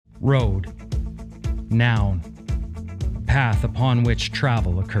Road. Noun. Path upon which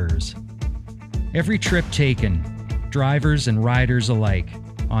travel occurs. Every trip taken, drivers and riders alike,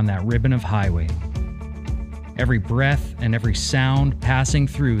 on that ribbon of highway. Every breath and every sound passing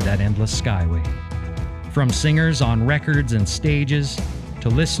through that endless skyway. From singers on records and stages to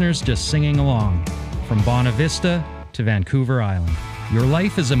listeners just singing along. From Bonavista Vista to Vancouver Island. Your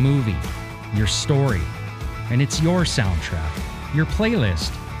life is a movie, your story, and it's your soundtrack, your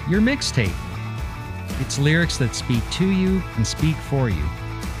playlist, your mixtape. It's lyrics that speak to you and speak for you.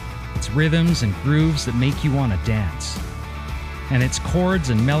 It's rhythms and grooves that make you want to dance. And it's chords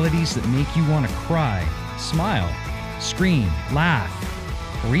and melodies that make you want to cry, smile, scream, laugh,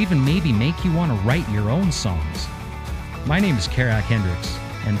 or even maybe make you want to write your own songs. My name is Karak Hendricks,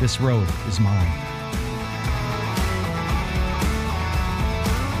 and this road is mine.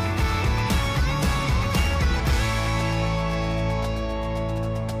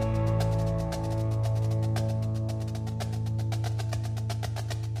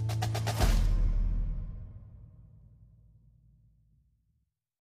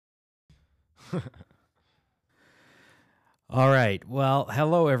 All right. Well,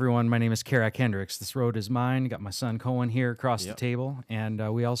 hello, everyone. My name is Karak Hendricks. This road is mine. Got my son Cohen here across the table.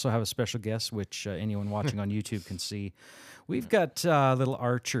 And we also have a special guest, which anyone watching on YouTube can see. We've got little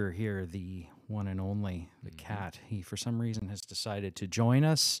Archer here, the one and only, the cat. He, for some reason, has decided to join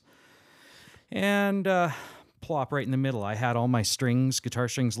us and plop right in the middle. I had all my strings, guitar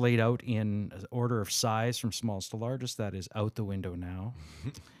strings, laid out in order of size from smallest to largest. That is out the window now.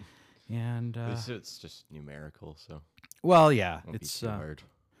 And it's just numerical, so... Well, yeah, it's hard.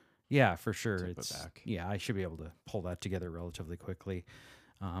 Yeah, for sure. It's back. Yeah, I should be able to pull that together relatively quickly.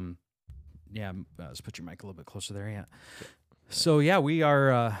 Let's put your mic a little bit closer there. Yeah. So yeah,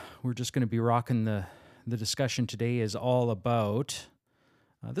 we're just going to be rocking the discussion today. Is all about.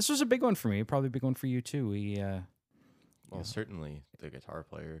 This was a big one for me. Probably a big one for you too. Certainly the guitar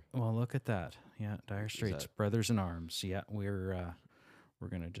player. Well, look at that. Yeah, Dire Straits, Brothers in Arms. Yeah, we're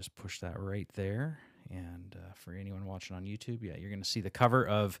gonna just push that right there. And for anyone watching on YouTube, yeah, you're going to see the cover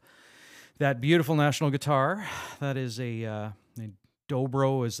of that beautiful National guitar. That is a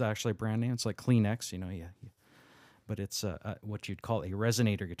Dobro is actually a brand name. It's like Kleenex, but it's what you'd call a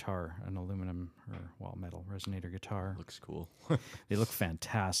resonator guitar, an aluminum or metal resonator guitar. Looks cool. They look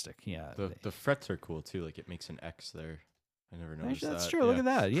fantastic. Yeah. The frets are cool too. Like it makes an X there. I never noticed That's that. true. Yeah. Look at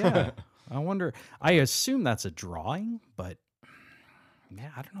that. Yeah. I wonder. I assume that's a drawing, but yeah,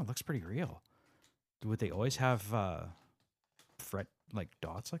 I don't know. It looks pretty real. Would they always have fret like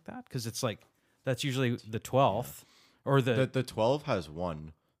dots like that? Because it's like that's usually the 12th or the 12 has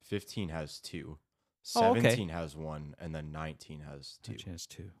 1, 15 has 2, 17 has 1, and then 19 has 2. 19 has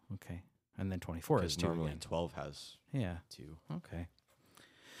 2. Okay, and then 24 has 2. Normally again. 12 has 2. Okay.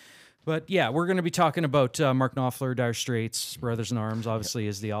 But yeah, we're going to be talking about Mark Knopfler, Dire Straits, Brothers in Arms. Obviously,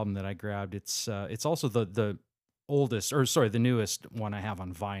 is the album that I grabbed. It's also the newest one I have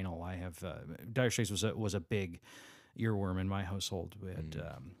on vinyl. I have Dire Straits was a big earworm in my household. We had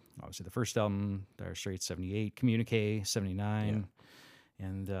obviously the first album, Dire Straits 78, Communique 79,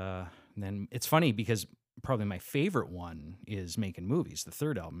 and then it's funny because probably my favorite one is Making Movies, the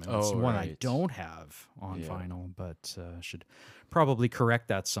third album. And it's the one I don't have on vinyl, but should probably correct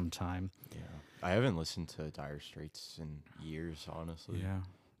that sometime. Yeah, I haven't listened to Dire Straits in years, honestly. Yeah,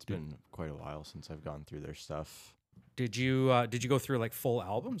 it's been quite a while since I've gone through their stuff. Did you go through like full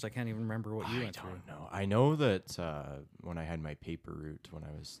albums? I can't even remember what you went through. I don't know. I know that when I had my paper route when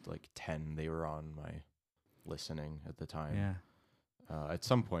I was like 10, they were on my listening at the time. Yeah. At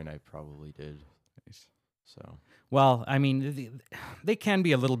some point, I probably did. So. Well, I mean, they can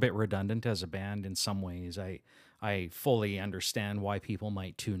be a little bit redundant as a band in some ways. I fully understand why people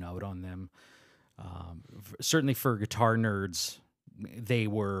might tune out on them. Certainly for guitar nerds, they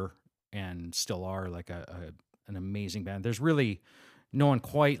were and still are like an amazing band. There's really no one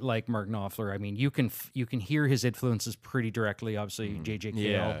quite like Mark Knopfler. I mean, you can hear his influences pretty directly. Obviously, J.J.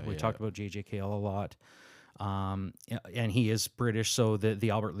 Cale. We talked about J.J. Cale a lot. And he is British, so the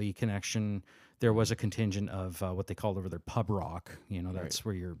Albert Lee connection. There was a contingent of what they called over there pub rock. That's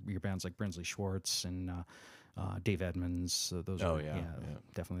where your bands like Brinsley Schwarz and Dave Edmunds. Those are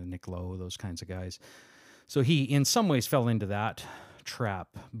definitely Nick Lowe, those kinds of guys. So he, in some ways, fell into that trap,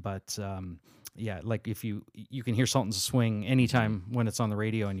 but. Like if you can hear Sultans Swing anytime when it's on the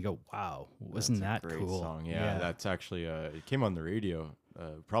radio and you go, wow, wasn't that great cool? Song. Yeah, that's actually it came on the radio,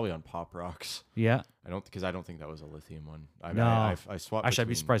 probably on Pop Rocks. Yeah, I don't think that was a Lithium one. I swapped. Actually, I'd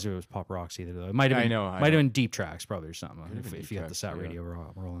be surprised if it was Pop Rocks either. Though it might have been. Might have been Deep Tracks probably or something if you had the Sat Radio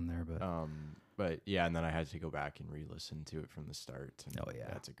rolling there. But yeah, and then I had to go back and re-listen to it from the start. And Oh, yeah.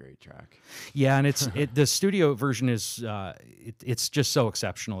 that's a great track. Yeah, and the studio version is it's just so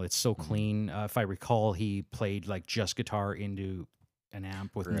exceptional. It's so Mm-hmm. clean. If I recall, he played like just guitar into an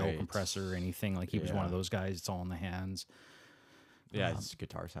amp with no Right. compressor or anything. Like he was one of Yeah. those guys. It's all in the hands. Yeah, his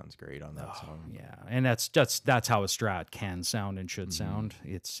guitar sounds great on that song. Yeah, and that's how a Strat can sound and should sound.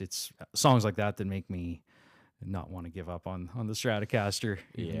 It's songs like that make me not want to give up on the Stratocaster.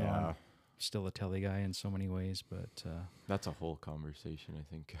 even though I'm Yeah, still a Tele guy in so many ways, but that's a whole conversation, I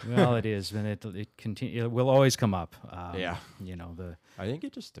think. well, it is, and it will always come up. Yeah. you know I think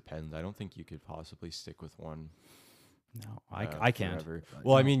it just depends. I don't think you could possibly stick with one. no, I can't. forever.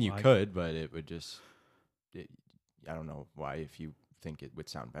 Well, I No, mean, you could, but it would just. I don't know why. If you think it would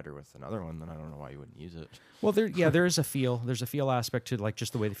sound better with another one, then I don't know why you wouldn't use it. Well, there is a feel. There's a feel aspect to like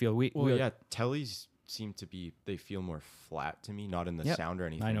just the way they feel. Well, yeah, Tellies seem to be. They feel more flat to me, not in the Yep. sound or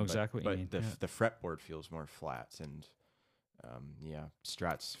anything. I know but- exactly what you But mean, yeah. the fretboard feels more flat, and yeah,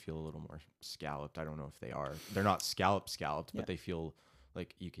 Strats feel a little more scalloped. I don't know if they are. They're not scalloped, Yeah. but they feel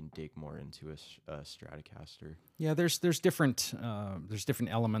like you can dig more into a Stratocaster. Yeah, there's different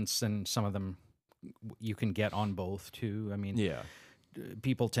elements, and some of them you can get on both too. I mean, Yeah.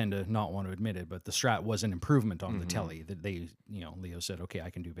 people tend to not want to admit it, but the Strat was an improvement on the Tele. That they, Leo said, okay,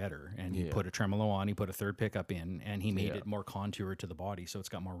 I can do better, and he Yeah. put a tremolo on, he put a third pickup in, and he made Yeah. it more contoured to the body, so it's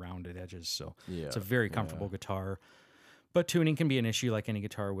got more rounded edges. So Yeah. it's a very comfortable guitar. But tuning can be an issue, like any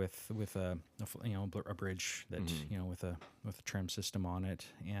guitar with a bridge that with a trim system on it,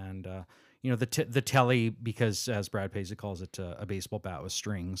 and the Tele, because as Brad Paisley calls it, a baseball bat with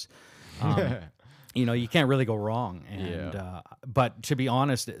strings. You can't really go wrong. And but to be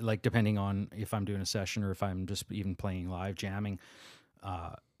honest, like depending on if I'm doing a session or if I'm just even playing live jamming,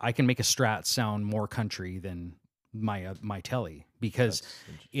 I can make a Strat sound more country than my Tele, because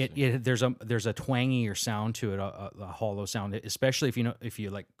there's a twangier sound to it, a hollow sound, especially if you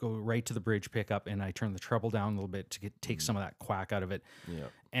like go right to the bridge pickup and I turn the treble down a little bit to take some of that quack out of it. Yeah.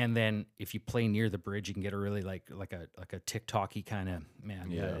 And then if you play near the bridge, you can get a really like a TikTok-y kind of, man.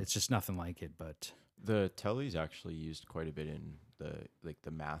 Yeah, it's just nothing like it. But The Telly's actually used quite a bit in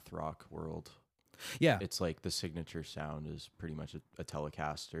the math rock world. yeah, It's like the signature sound is pretty much a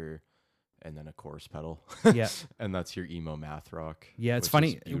Telecaster and then a chorus pedal. yeah. And that's your emo math rock. Yeah, it's which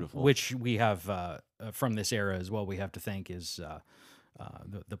is funny, beautiful. which we have from this era as well. We have to thank is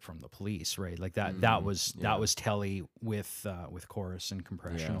from the Police, right? Like that was Telly with chorus and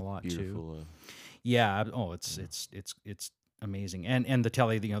compression a lot too. beautiful. Yeah. Oh, it's amazing. And the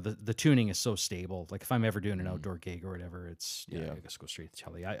Telly, the tuning is so stable. Like if I'm ever doing an outdoor gig or whatever, I just go straight to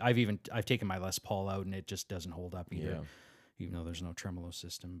Telly. I've taken my Les Paul out and it just doesn't hold up either, even though there's no tremolo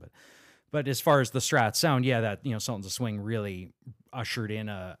system. But as far as the Strat sound, that Sultans of Swing really ushered in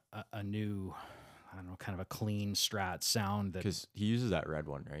a new, I don't know, kind of a clean Strat sound. Because he uses that red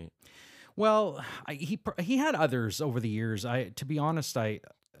one, right? Well, he had others over the years. To be honest,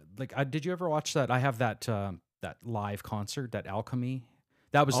 did you ever watch that? I have that live concert, that Alchemy.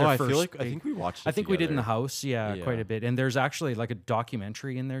 That was their I first. feel like I think we watched. I think we did in the house, Yeah. quite a bit. And there's actually like a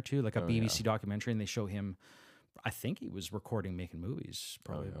documentary in there too, like a BBC documentary, and they show him. I think he was recording Making Movies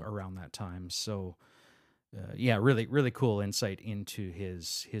probably around that time. So, really, really cool insight into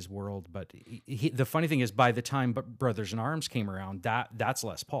his world. But the funny thing is, by the time Brothers in Arms came around, that's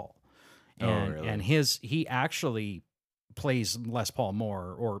Les Paul, and really? and he actually plays Les Paul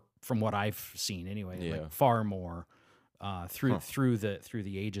more, or from what I've seen anyway, like far more. Through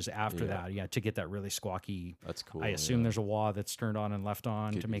the ages after that, to get that really squawky. That's cool. I assume there's a wah that's turned on and left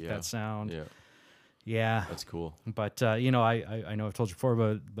on to make that sound. Yeah, that's cool. But I know I've told you before,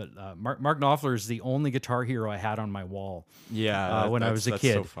 but Mark Knopfler is the only guitar hero I had on my wall. Yeah, when I was a that's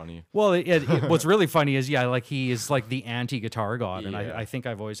kid. so funny. Well, what's really funny is like he is like the anti-guitar god, and I think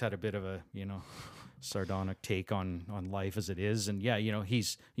I've always had a bit of a sardonic take on life as it is, and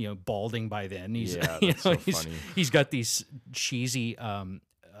he's balding by then. He's so funny. He's got these cheesy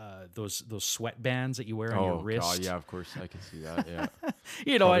those sweatbands that you wear on your wrist. God, yeah, of course I can see that.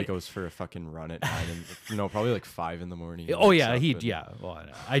 Yeah, Probably goes for a fucking run at 9 and probably like 5 in the morning. Oh yeah, Well,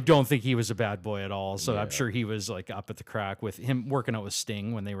 I don't think he was a bad boy at all. So I'm sure he was like up at the crack with him working out with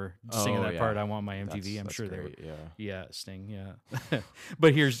Sting when they were singing that part. I Want My MTV. I'm sure great, they were. Sting. Yeah.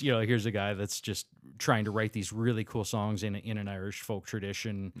 But here's a guy that's just trying to write these really cool songs in an Irish folk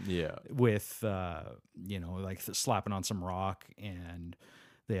tradition. Yeah. With like slapping on some rock. And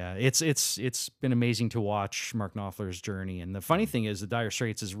yeah, it's been amazing to watch Mark Knopfler's journey. And the funny thing is, the Dire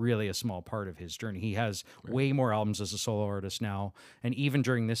Straits is really a small part of his journey. He has way more albums as a solo artist now, and even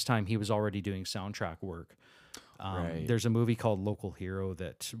during this time, he was already doing soundtrack work. Right. There's a movie called Local Hero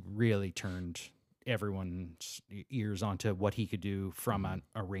that really turned everyone's ears onto what he could do from an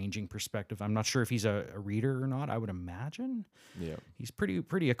arranging perspective. I'm not sure if he's a reader or not. I would imagine Yeah. he's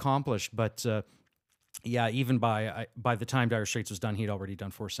pretty accomplished, but yeah, even by the time Dire Straits was done, he'd already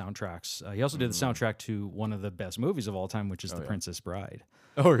done 4 soundtracks. He also did the soundtrack to one of the best movies of all time, which is The Princess Bride.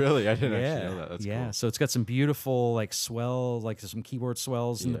 Oh, really? I didn't actually know that. That's cool. So it's got some beautiful like swell, like some keyboard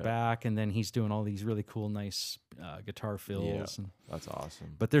swells in the back, and then he's doing all these really cool, nice guitar fills. Yeah, that's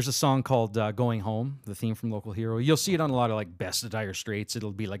awesome. But there's a song called "Going Home," the theme from Local Hero. You'll see it on a lot of like Best of Dire Straits.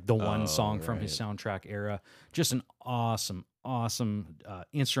 It'll be like the one song from his soundtrack era. Just an awesome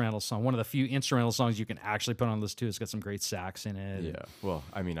instrumental song. One of the few instrumental songs you can actually put on the list too. It's got some great sax in it. Yeah. Well,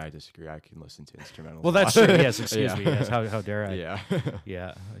 I mean, I disagree. I can listen to instrumentals. Well, that's true. Yes, excuse me. Yes, how dare I? Yeah.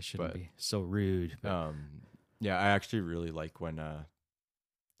 Yeah, I shouldn't be so rude. Yeah, I actually really like when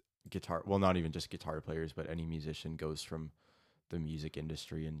guitar, well, not even just guitar players, but any musician goes from the music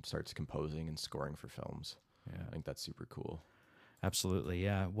industry and starts composing and scoring for films. Yeah, I think that's super cool. Absolutely,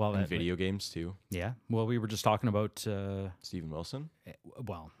 yeah. Well, and video games too. Yeah. Well, we were just talking about Steven Wilson.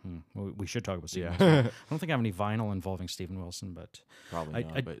 Well, we should talk about Steven Yeah. Wilson. I don't think I have any vinyl involving Steven Wilson, but probably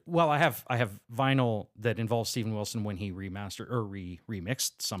not. But well, I have vinyl that involves Steven Wilson when he remastered or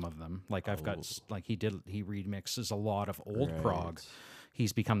remixed some of them. Like I've got like he remixes a lot of old prog.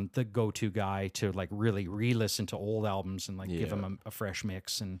 He's become the go-to guy to like really re-listen to old albums and like give them a fresh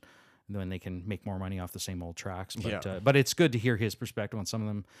mix, and then they can make more money off the same old tracks. But but it's good to hear his perspective on some of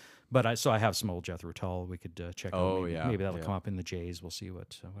them. But I have some old Jethro Tull we could check out. Maybe that'll come up in the Jays. We'll see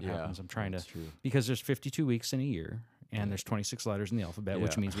what happens. I'm trying to because there's 52 weeks in a year and there's 26 letters in the alphabet,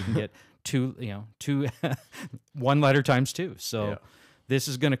 which means we can get two 1 letter times 2. So this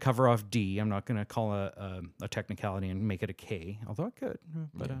is going to cover off D. I'm not going to call a technicality and make it a K, although it could.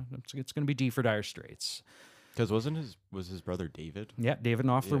 But it's going to be D for Dire Straits. Because was his brother David? Yeah, David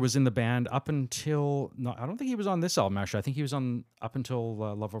Knopfler was in the band up until I don't think he was on this album actually. I think he was on up until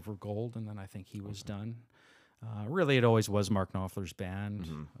Love Over Gold, and then I think he was done. Really, it always was Mark Knopfler's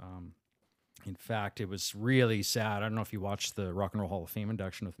band. In fact, it was really sad. I don't know if you watched the Rock and Roll Hall of Fame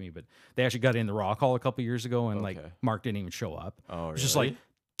induction with me, but they actually got in the Rock Hall a couple years ago, and like Mark didn't even show up. Oh, really? It's just like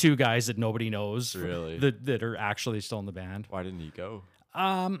 2 guys that nobody knows, really, that are actually still in the band. Why didn't he go?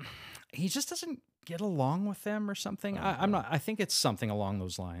 He just doesn't get along with them or something. I'm not. I think it's something along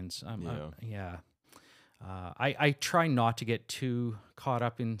those lines. I try not to get too caught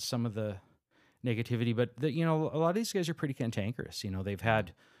up in some of the negativity, but a lot of these guys are pretty cantankerous. They've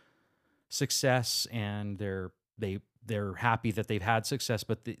had success and they're happy that they've had success,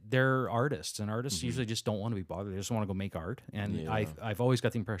 but they're artists, and artists usually just don't want to be bothered. They just want to go make art. And I've always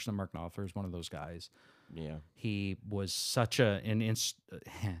got the impression that Mark Knopfler is one of those guys. Yeah, he was such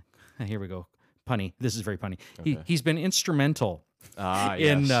here we go. Punny. This is very punny. Okay. He's been instrumental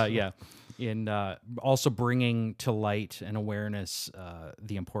in also bringing to light and awareness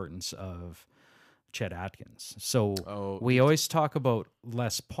the importance of Chet Atkins. So we always talk about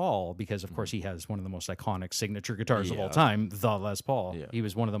Les Paul because, of course, he has one of the most iconic signature guitars of all time, the Les Paul. Yeah. He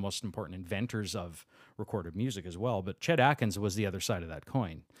was one of the most important inventors of recorded music as well. But Chet Atkins was the other side of that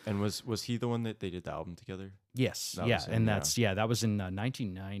coin. And was he the one that they did the album together? Yes. That was in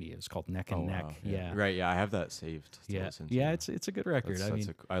 1990. It was called Neck and Neck. Wow. Yeah. Right. Yeah, I have that saved. It's a good record.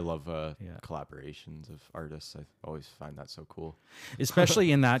 I love collaborations of artists. I always find that so cool.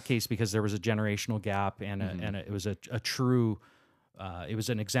 Especially in that case because there was a generational gap and it was a true. It was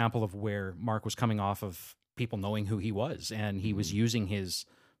an example of where Mark was coming off of people knowing who he was, and he was using his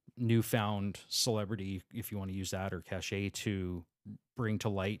newfound celebrity, if you want to use that, or cachet to bring to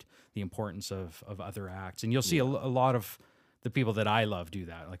light the importance of other acts. And you'll see a lot of the people that I love do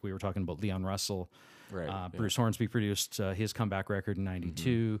that. Like we were talking about Leon Russell. Right, Bruce Hornsby produced his comeback record in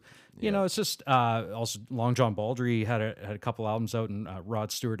 '92. It's just also Long John Baldry had a couple albums out, and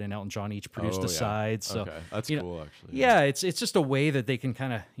Rod Stewart and Elton John each produced a side. So that's cool, actually. Yeah, it's just a way that they can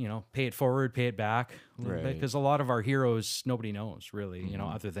kind of pay it forward, pay it back a little bit, because a lot of our heroes nobody knows really,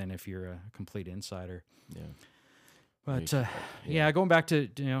 other than if you're a complete insider. Yeah. But going back to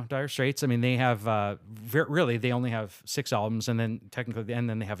Dire Straits, I mean they have really they only have 6 albums, and then technically, and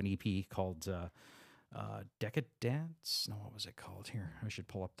then they have an EP called. Decadence? No, what was it called? Here, I should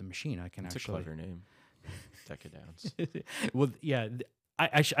pull up the machine. I can It's actually. a clever name. Decadence. Well, yeah,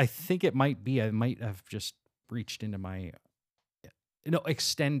 I think it might be. I might have just reached into my.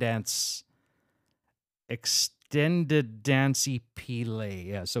 Extended Dance EP Play.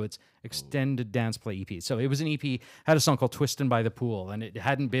 Yeah, so it's Extended Dance Play EP. So it was an EP, had a song called Twistin' by the Pool, and it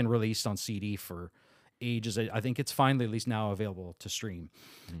hadn't been released on CD for ages. I think it's finally at least now available to stream.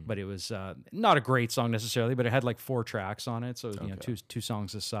 Mm. But it was not a great song necessarily, but it had like 4 tracks on it, so you know, Okay. two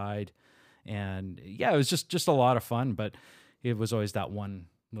songs aside, and yeah, it was just a lot of fun. But it was always that one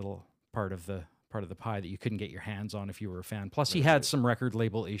little part of the pie that you couldn't get your hands on if you were a fan. Plus, he had some record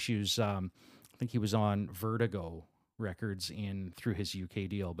label issues. I think he was on Vertigo Records through his UK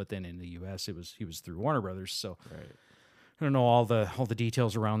deal, but then in the US he was through Warner Brothers. So Right. I don't know all the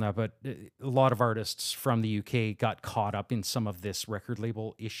details around that, but a lot of artists from the UK got caught up in some of this record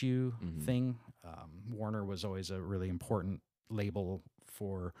label issue thing. Warner was always a really important label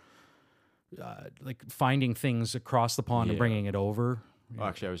for like finding things across the pond and bringing it over. Oh,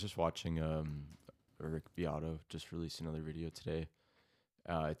 actually, I was just watching Rick Beato just released another video today.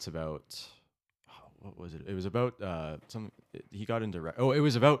 It's about what was it? It was about he got into it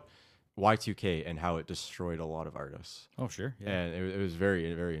was about Y2K and how it destroyed a lot of artists. Oh, sure. Yeah. And it was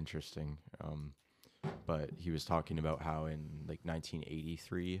very, very interesting. But he was talking about how in like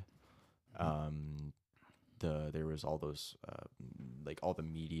 1983, there was all those like all the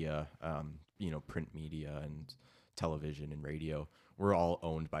media, print media and television and radio were all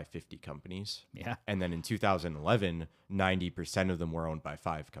owned by 50 companies. Yeah. And then in 2011, 90% of them were owned by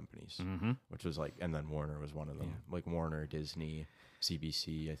 5 companies, which was like, and then Warner was one of them. Like Warner, Disney,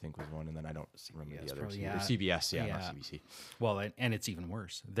 CBC, I think was one, and then I don't remember the others. probably, Or CBS, not CBC. Well, and it's even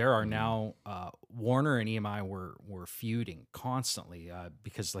worse. There are now Warner and EMI were feuding constantly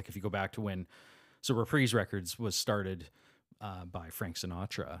because, like, if you go back to when, so Reprise Records was started by Frank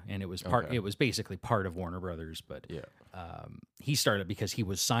Sinatra, and it was it was basically part of Warner Brothers, but he started because he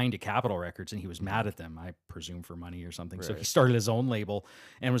was signed to Capitol Records and he was mad at them, I presume for money or something. So he started his own label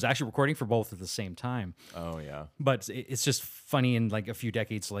and was actually recording for both at the same time. Oh yeah. But it's just funny, in like a few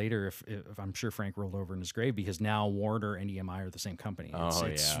decades later, if I'm sure Frank rolled over in his grave, because now Warner and EMI are the same company.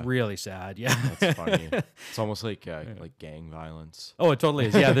 It's really sad. Yeah. That's funny. It's almost like gang violence. Oh, it totally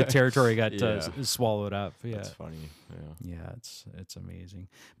is. Yeah, the territory got swallowed up. Yeah. That's funny. Yeah, it's amazing.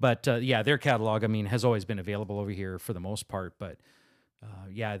 But their catalog, I mean, has always been available over here for the most part. But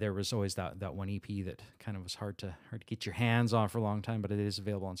there was always that one EP that kind of was hard to get your hands on for a long time. But it is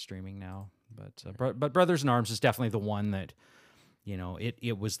available on streaming now. But Brothers in Arms is definitely the one that, you know,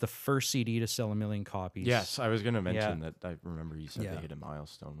 it was the first CD to sell 1 million copies. Yes, I was going to mention that. I remember you said they hit a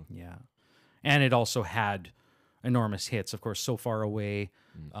milestone. Yeah, and it also had enormous hits, of course. So Far Away,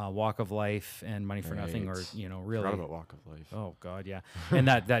 Walk of Life, and Money for Nothing, or really. Forgot about Walk of Life. Oh God, yeah, and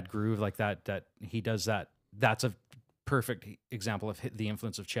that groove like that he does that. That's a perfect example of the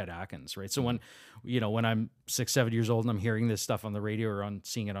influence of Chet Atkins, right? So when I'm 6-7 years old and I'm hearing this stuff on the radio or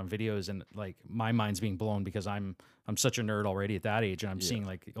seeing it on videos, and like my mind's being blown because I'm such a nerd already at that age, and I'm seeing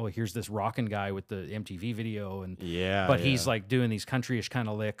like, oh, here's this rockin' guy with the MTV video, and he's like doing these countryish kind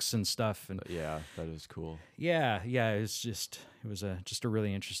of licks and stuff, and that is cool. It was just a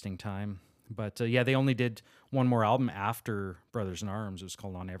really interesting time. But they only did one more album after Brothers in Arms. It was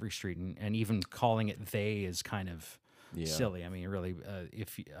called On Every Street, and even calling it They is kind of silly. I mean, really,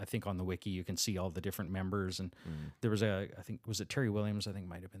 I think on the wiki you can see all the different members, and there was I think, was it Terry Williams? I think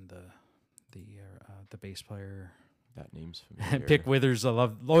might have been the bass player. That name's familiar. Pick Withers,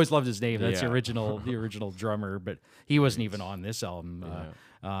 always loved his name. That's the original drummer, but he wasn't even on this album.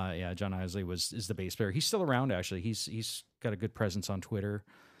 John Isley is the bass player. He's still around, actually. He's got a good presence on Twitter.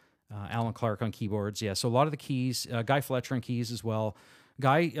 Alan Clark on keyboards. Yeah, so a lot of the keys. Guy Fletcher on keys as well.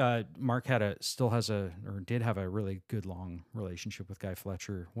 Mark did have a really good long relationship with Guy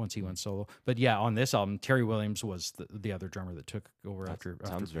Fletcher once he went solo. But yeah, on this album, Terry Williams was the other drummer that took over after.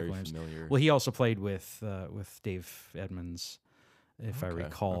 Sounds very Williams. familiar. Well, he also played with Dave Edmunds, if I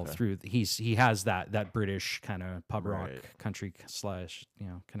recall. Through he has that British kind of pub rock country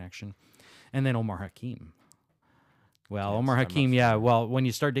 / connection, and then Omar Hakim. Well, Omar Hakim, well, when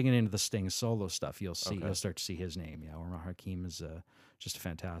you start digging into the Sting solo stuff, you'll start to see his name. Yeah, Omar Hakim is just a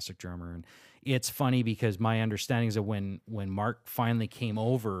fantastic drummer, and it's funny because my understanding is that when Mark finally came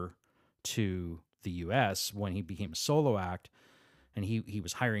over to the U.S., when he became a solo act, and he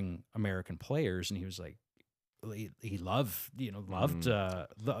was hiring American players, and he was like, he loved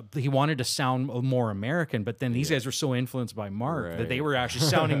he wanted to sound more American, but then these guys were so influenced by Mark that they were actually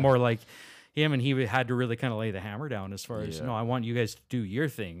sounding more like him, and he had to really kind of lay the hammer down as far as, no, I want you guys to do your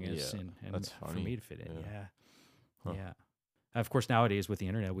thing, and that's for me to fit in. Yeah. Of course, nowadays with the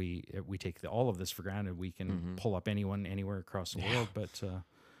internet, we take all of this for granted. We can pull up anyone anywhere across the world, but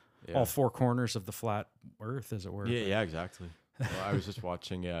all 4 corners of the flat earth, as it were. Yeah, exactly. Well, I was just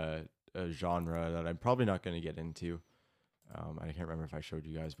watching a genre that I'm probably not going to get into. I can't remember if I showed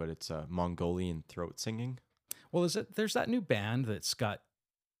you guys, but it's Mongolian throat singing. Well, there's that new band that's got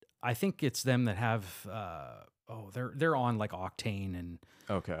I think it's them that have. They're on like Octane and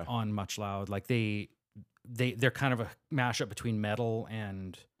Okay. on Much Loud. Like they're kind of a mashup between metal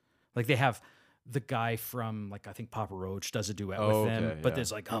and like they have the guy from like I think Papa Roach does a duet with them, okay, but yeah.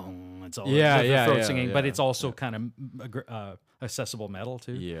 there's like it's all Yeah, the yeah, throat yeah, singing, but yeah, it's also kind of accessible metal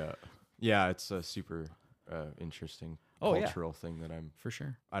too. Yeah. Yeah, it's a super interesting Oh, yeah. cultural thing that For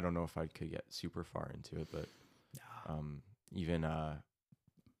sure. I don't know if I could get super far into it, but even I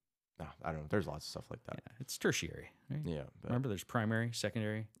don't know. There's lots of stuff like that. Yeah, it's tertiary. Right? Yeah. But Remember, there's primary,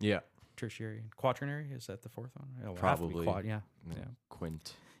 secondary, yeah. tertiary, quaternary. Is that the fourth one? It'll have to be Probably. quad. Yeah. Yeah.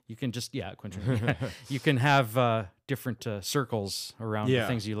 Quint. You can just quaternary. You can have different circles around the Yeah,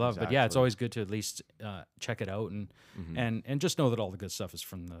 things you love, but yeah, it's exactly. always good to at least check it out and just know that all the good stuff is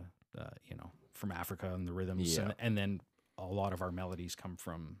from the from Africa and the rhythms, Yeah. and then a lot of our melodies come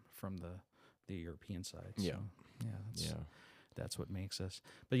from the European side. So, Yeah. yeah, that's what makes us.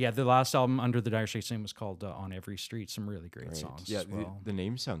 But yeah, the last album Under the Dire Straits name was called On Every Street. Some really great Right. songs. Yeah, as well. the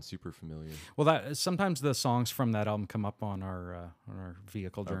name sounds super familiar. Well, that sometimes the songs from that album come up on our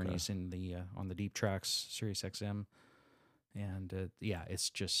vehicle Okay. journeys in the on the Deep Tracks Sirius XM, and it's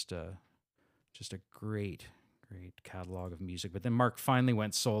just a great catalog of music. But then Mark finally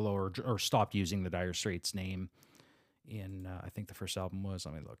went solo or stopped using the Dire Straits name. In I think the first album was,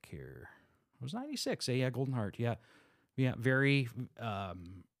 let me look here, it was 96. Yeah, Golden Heart. Yeah, very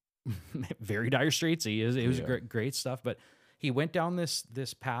very Dire Straits. It was great stuff, but he went down this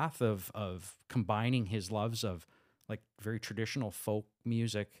path of combining his loves of like very traditional folk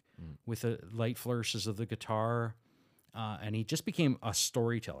music with the light flourishes of the guitar, and he just became a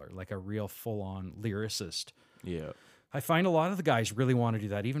storyteller, like a real full-on lyricist. Yeah. I find a lot of the guys really want to do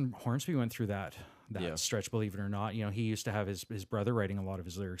that. Even Hornsby went through that Yeah. stretch, believe it or not. You know, he used to have his brother writing a lot of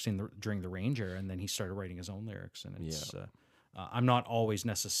his lyrics during the Range era, and then he started writing his own lyrics. And it's I'm not always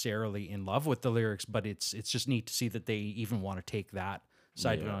necessarily in love with the lyrics, but it's just neat to see that they even want to take that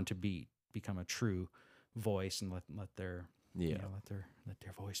side of it on to become a true voice and let their let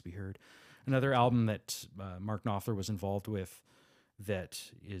their voice be heard. Another album that Mark Knopfler was involved with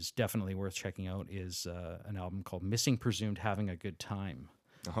that is definitely worth checking out is an album called Missing Presumed Having a Good Time.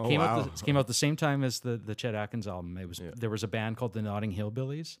 Oh, Came wow. out the same time as the Chet Atkins album. There was a band called the Notting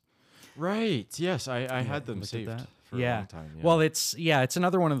Hillbillies. Right. Yes, I had them looked at saved that. for a long time. Yeah. Well, it's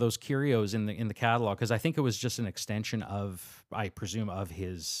another one of those curios in the catalog, because I think it was just an extension of, I presume, of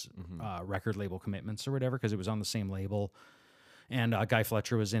his record label commitments or whatever, because it was on the same label, and Guy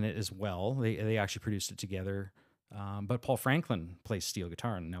Fletcher was in it as well. They actually produced it together. But Paul Franklin plays steel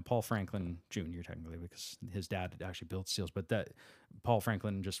guitar. Now, Paul Franklin Jr., technically, because his dad actually built steels, but that Paul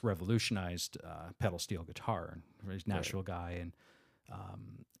Franklin just revolutionized pedal steel guitar. He's a Nashville guy,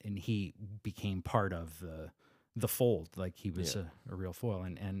 and he became part of the fold. Like he was a real foil.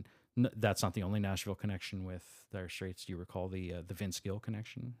 And that's not the only Nashville connection with Dire Straits. Do you recall the Vince Gill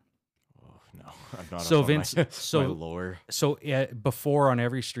connection? Oh, no, I'm not. So up on Vince, my lore. So before On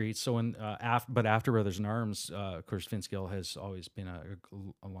Every Street, so but after Brothers in Arms, of course, Vince Gill has always been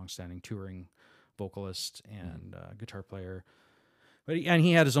a longstanding touring vocalist and guitar player. But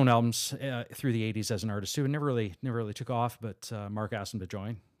he had his own albums through the '80s as an artist too, and never really took off. But Mark asked him to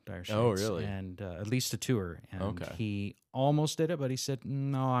join Dire Straits. Oh, really? And at least to tour. And Okay. he almost did it, but he said,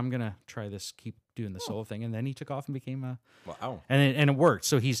 "No, I'm gonna try this. Keep doing the solo thing." And then he took off and became Wow. and it worked.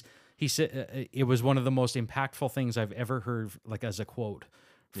 So he said it was one of the most impactful things I've ever heard, like as a quote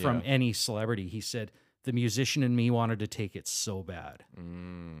from any celebrity. He said, "The musician in me wanted to take it so bad,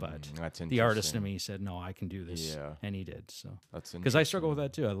 but That's the artist in interesting. me said, no, I can do this." Yeah. And he did. So That's because I struggle with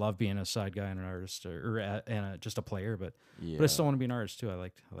that too. I love being a side guy and an artist just a player, but I still want to be an artist too. I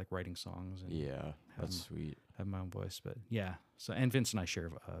like writing songs and that's sweet. have my own voice. But yeah, so and Vince and I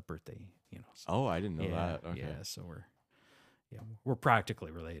share a birthday, So, Oh, I didn't know that. Okay. yeah, so we're practically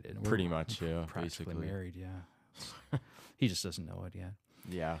related. Pretty much, yeah. Practically Basically. married, yeah. He just doesn't know it yet.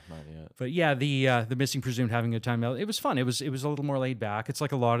 Yeah, not yet. But yeah, the Missing Presumed Having a Good Time. It was fun. It was a little more laid back. It's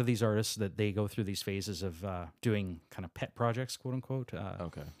like a lot of these artists that they go through these phases of doing kind of pet projects, quote unquote.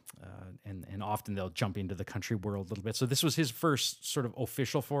 Okay. And often they'll jump into the country world a little bit. So this was his first sort of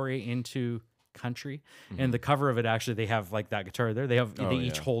official foray into country. And the cover of it, actually, they have like that guitar there. They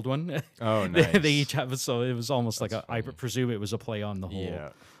each hold one. Oh, nice. They each have. So it was almost like I presume it was a play on the whole.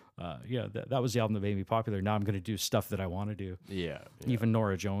 Yeah. That was the album that made me popular. Now I'm going to do stuff that I want to do. Yeah. Even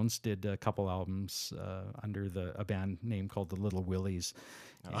Nora Jones did a couple albums under a band name called the Little Willies.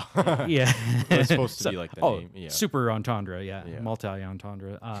 Yeah, It's supposed to be like the name. Yeah. Super Entendre, multi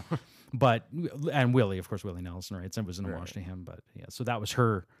Entendre. And Willie, of course, Willie Nelson, right? It was an homage to him, but yeah. So that was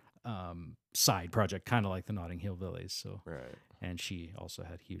her side project, kind of like the Notting Hill Hillbillies. So, Right. and she also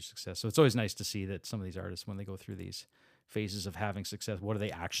had huge success. So it's always nice to see that some of these artists, when they go through these phases of having success, what are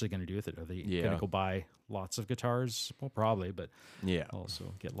they actually going to do with it? Are they going to go buy lots of guitars? Well, probably, but Yeah.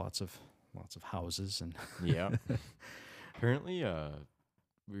 also get lots of houses and Yeah. Apparently,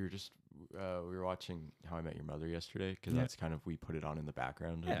 we were watching How I Met Your Mother yesterday because that's kind of, we put it on in the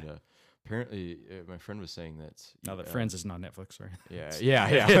background. Yeah. And apparently, my friend was saying that. now that Friends is not Netflix, right?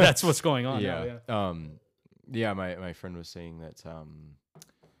 Yeah. That's what's going on now. Yeah. My friend was saying that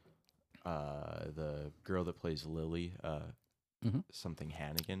the girl that plays Lily, something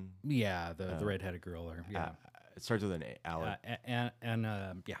Hannigan. Yeah, the redheaded girl, or it starts with an A.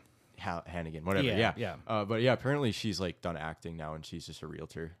 Hannigan, whatever. Yeah. But yeah, apparently she's like done acting now, and she's just a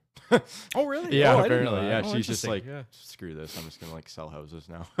realtor. Oh, really? Yeah, oh, I didn't know apparently. that. Yeah, Oh, she's just like, interesting. screw this. I'm just gonna like sell houses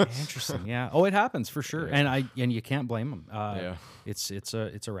now. Interesting. Yeah. Oh, it happens for sure. Yeah. And you can't blame them. Yeah. It's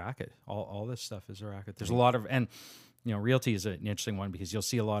a racket. All this stuff is a racket. There's a lot of, and realty is an interesting one because you'll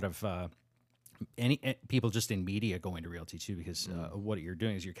see a lot of people just in media go into realty too, because what you're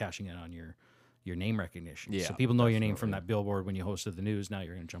doing is you're cashing in on your name recognition. Yeah, So people know your name from that billboard when you hosted the news. Now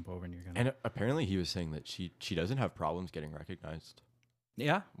you're going to jump over and you're going to. And apparently he was saying that she doesn't have problems getting recognized.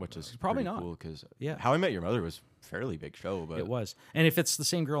 Yeah, which is probably pretty not. cool because Yeah. How I Met Your Mother was a fairly big show, but it was. And if it's the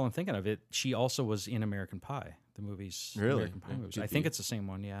same girl I'm thinking of, she also was in American Pie, the movies. Really? American Pie Yeah, movies. could I think be. it's the same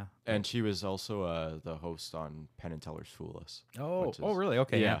one. Yeah. And she was also the host on Penn and Teller's Fool Us. Oh, really?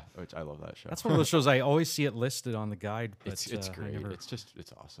 Okay. Yeah, which I love that show. That's one of those shows I always see it listed on the guide. But it's I great. never-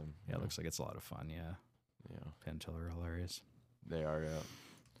 It's awesome. Yeah, it looks like it's a lot of fun. Yeah. Yeah, Penn Teller hilarious. they are.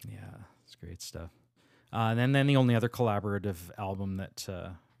 Yeah, it's great stuff. And then the only other collaborative album that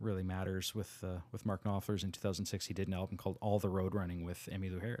really matters with Mark Knopfler's in 2006, he did an album called All the Road Running with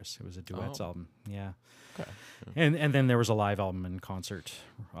Emmylou Harris. It was a duets album. Yeah. Okay. And then there was a live album and concert,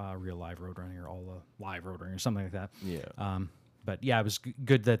 Real Live Road Running or All the Live Road Running or something like that. Yeah. But yeah, it was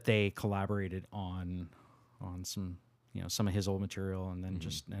good that they collaborated on some some of his old material and then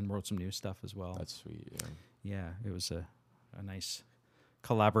and wrote some new stuff as well. That's sweet. Yeah. Yeah, it was a nice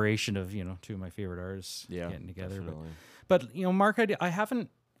collaboration of two of my favorite artists getting together. Definitely. But Mark, I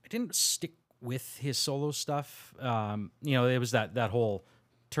didn't stick with his solo stuff. It was that whole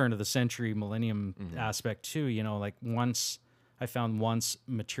turn of the century millennium aspect too. Like once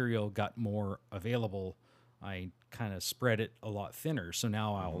material got more available, I kind of spread it a lot thinner. So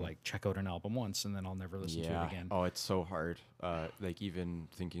now I'll like check out an album once and then I'll never listen to it again. Oh, it's so hard. Like even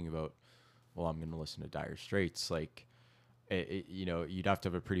thinking about, well, I'm going to listen to Dire Straits. Like, you'd have to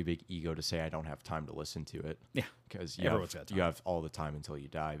have a pretty big ego to say I don't have time to listen to it. Yeah, because Everyone's got time. You have all the time until you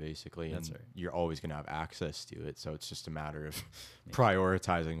die, basically. That's and right. You're always going to have access to it. So it's just a matter of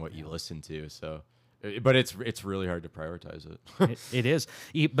prioritizing what you listen to. So, but it's really hard to prioritize it. It is.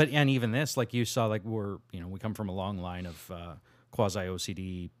 And even this, like you saw, like we come from a long line of quasi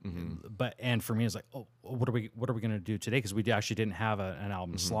OCD, and for me it's like, oh, what are we going to do today? Because we actually didn't have an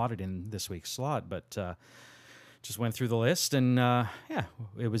album slotted in this week's slot, but just went through the list and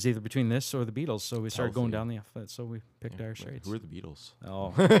it was either between this or the Beatles. So we started going down the alphabet. So we picked Dire Straits. Who are the Beatles?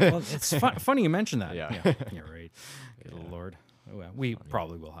 Oh, well, it's funny you mentioned that. Yeah. You're right. Good Lord. Oh, well, we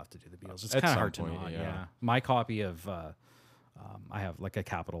probably will have to do the Beatles. It's At kind of some hard point, to not. yeah. Yeah. My copy of I have like a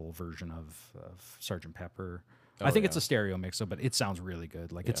Capitol version of Sgt. Pepper. I think it's a stereo mix, but it sounds really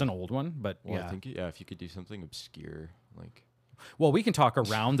good. Like it's an old one, but Well, yeah. I think if you could do something obscure, like. Well, we can talk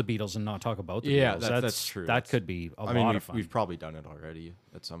around the Beatles and not talk about the Beatles. That's true. That could be a lot mean, of fun. we've probably done it already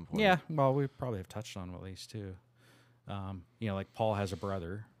at some point. Yeah, well, we probably have touched on it at least too. Like Paul has a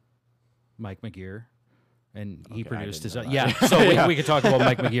brother, Mike McGear, and he produced his. didn't know Yeah, that. so we could talk about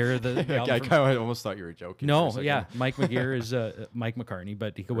Mike McGear. The I album from- kind of almost thought you were joking. for a No, second. yeah, Mike McGear is Mike McCartney,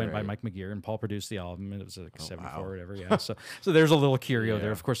 but he went by Right. Mike McGear, and Paul produced the album. And it was like a 74 wow. or whatever. Yeah, so there's a little curio there.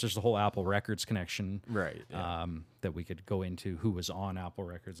 Yeah. Of course, there's the whole Apple Records connection. Right. Yeah. That we could go into who was on Apple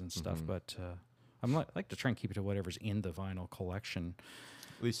Records and stuff, but like to try and keep it to whatever's in the vinyl collection.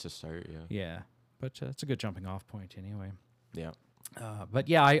 At least to start, yeah. Yeah, but it's a good jumping off point anyway. Yeah. But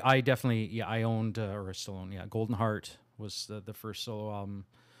yeah, I definitely I owned or I still own Golden Heart was the first solo album,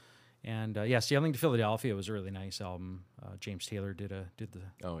 and Sailing to Philadelphia was a really nice album. James Taylor did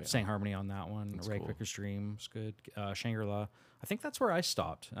the sang harmony on that one. Ray cool. Quicker's Dream was good. Shangri-La, I think that's where I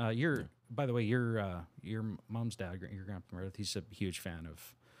stopped. By the way, your mom's dad, your grandpa Meredith, he's a huge fan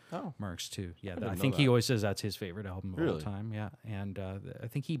of Mark's too. Yeah, I think he always says that's his favorite album of all time. Yeah, and I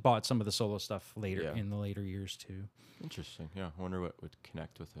think he bought some of the solo stuff later in the later years too. Interesting. Yeah. I wonder what would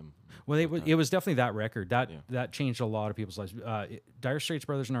connect with him. Well, it was definitely that record that changed a lot of people's lives. Dire Straits,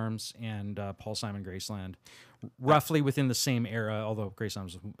 Brothers in Arms, and Paul Simon Graceland roughly within the same era, although Graceland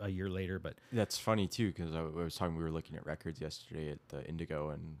was a year later. But That's funny too, because I was talking. We were looking at records yesterday at the Indigo,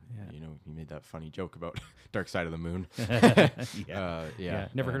 and Yeah. you know, he made that funny joke about Dark Side of the Moon. Yeah,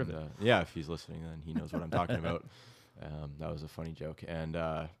 never heard of it. Yeah, if he's listening, then he knows what I'm talking about. That was a funny joke, and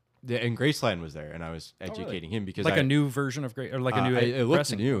and Graceland was there, and I was educating him because like I, a new version of Grace, or like a new it looked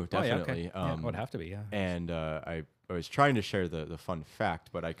pressing. new, Oh, yeah, definitely. okay. Yeah, it would have to be. Yeah. And I was trying to share the fun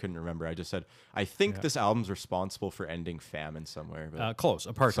fact, but I couldn't remember. I just said, I think this album's responsible for ending famine somewhere. But Close,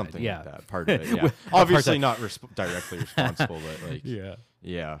 apartheid. something yeah. like that. Part of it, yeah. Obviously not directly responsible, but like, Yeah.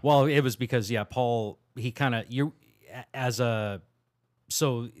 yeah. Well, it was because Paul, he kind of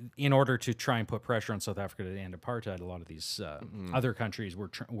so in order to try and put pressure on South Africa to end apartheid, a lot of these other countries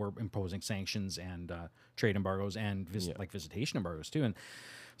were imposing sanctions and trade embargoes and visitation embargoes too. And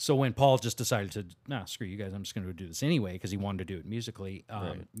so when Paul just decided to, screw you guys, I'm just going to do this anyway, because he wanted to do it musically.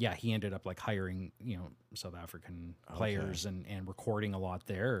 He ended up like hiring South African players and recording a lot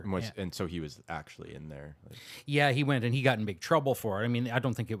there. And so he was actually in there. Like, yeah, he went and he got in big trouble for it. I mean, I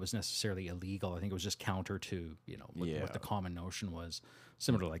don't think it was necessarily illegal. I think it was just counter to what the common notion was,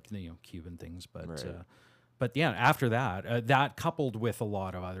 similar to like Cuban things. But yeah, after that, that coupled with a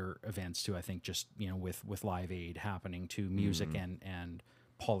lot of other events too. I think just with Live Aid happening to music and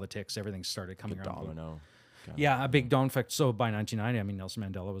politics, everything started coming around. domino. Yeah, a big domino effect. So by 1990, I mean Nelson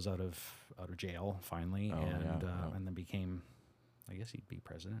Mandela was out of jail finally, and then became, I guess he'd be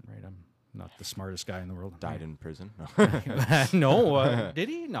president, right? I'm not the smartest guy in the world. Died in prison. No, did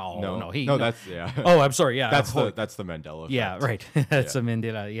he? No. That's yeah. Oh, I'm sorry. Yeah, that's the Mandela effect. Yeah, right. That's a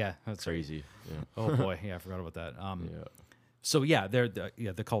Mandela. Yeah, that's Crazy. Yeah. Oh boy, yeah, I forgot about that. So yeah,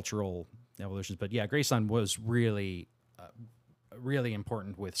 the cultural evolutions, but yeah, Graceland was really, really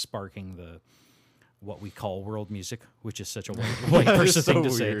important with sparking what we call world music, which is such a white person thing to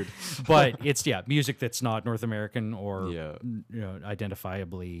weird. say. But it's music that's not North American or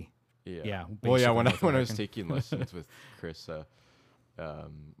identifiably. Yeah. Well, yeah. When I basically was taking lessons with Chris,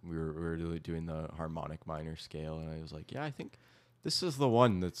 we were really doing the harmonic minor scale, and I was like, yeah, I think this is the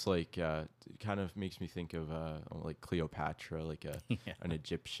one that's like kind of makes me think of like Cleopatra, like an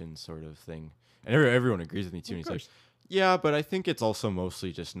Egyptian sort of thing. And everyone agrees with me too. And he's like, yeah, but I think it's also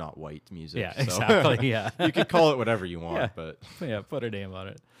mostly just not white music. Yeah, so exactly. Yeah, you could call it whatever you want, but put a name on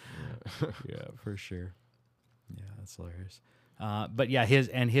it. Yeah, for sure. Yeah, that's hilarious. But yeah, his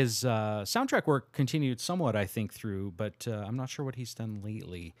soundtrack work continued somewhat, I think, through. But I'm not sure what he's done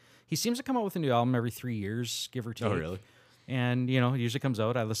lately. He seems to come out with a new album every 3 years, give or take. Oh, really? And it usually comes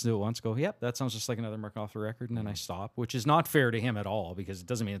out. I listen to it once, go, yep, that sounds just like another Mark Knopfler record, and then I stop, which is not fair to him at all, because it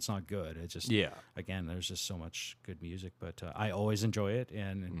doesn't mean it's not good. It's just again, there's just so much good music. But I always enjoy it,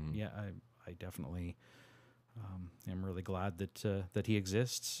 and I definitely am really glad that he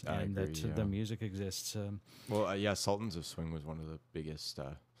exists and agree, that the music exists. Well, Sultans of Swing was one of the biggest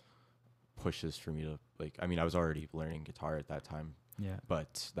pushes for me to like. I mean, I was already learning guitar at that time. Yeah,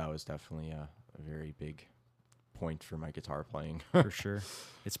 but that was definitely a very big point for my guitar playing. For sure.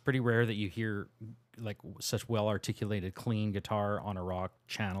 It's pretty rare that you hear like such well articulated, clean guitar on a rock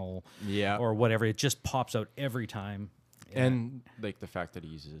channel, or whatever. It just pops out every time. And like the fact that he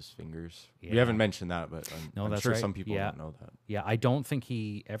uses his fingers. We haven't mentioned that, but I'm sure some people don't know that. Yeah, I don't think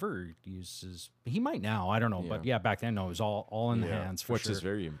he ever uses. He might now. I don't know, but back then, no, it was all in the hands. For which sure. is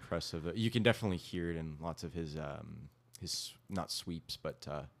very impressive. You can definitely hear it in lots of his not sweeps, but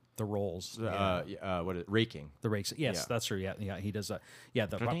the rolls. What is it? Raking. The rakes. Yes, that's true. Yeah, he does that. Yeah,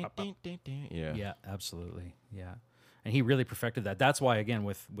 Yeah, absolutely. Yeah. And he really perfected that. That's why, again,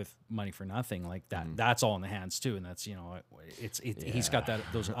 with Money for Nothing, like that, that's all in the hands too. And that's he's got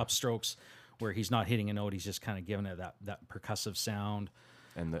those upstrokes where he's not hitting a note; he's just kind of giving it that percussive sound.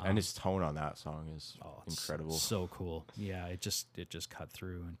 And his tone on that song is incredible. So cool. Yeah, it just cut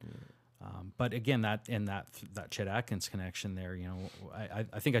through. And but again, that Chet Atkins connection there.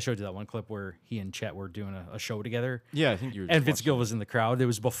 I think I showed you that one clip where he and Chet were doing a show together. Yeah, I think you were. And Vince Gill was in the crowd. It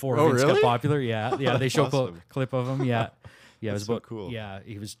was before Vince got popular. Yeah. They show a clip of him. Yeah, it was so cool. Yeah,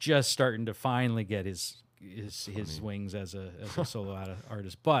 he was just starting to finally get his wings as a solo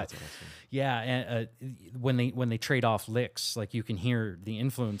artist. But and when they trade off licks, like you can hear the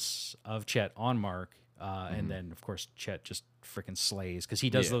influence of Chet on Mark. And then, of course, Chet just freaking slays because he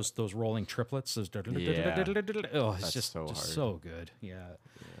does those rolling triplets. Those it's just so hard. So good. Yeah.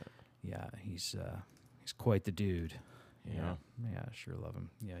 He's quite the dude. Yeah, sure love him.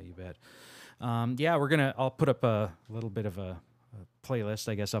 Yeah, you bet. I'll put up a little bit of a playlist,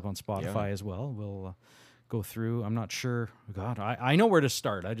 I guess, up on Spotify as well. We'll go through. I'm not sure. God, I know where to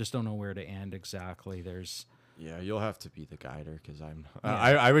start. I just don't know where to end exactly. There's. Yeah, you'll have to be the guider because I'm. Yeah.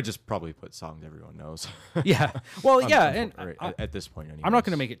 I would just probably put songs everyone knows. Yeah. Well, yeah, and at this point, anyway. I'm not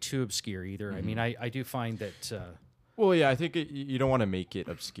going to make it too obscure either. I mean, I do find that. Well, yeah, I think you don't want to make it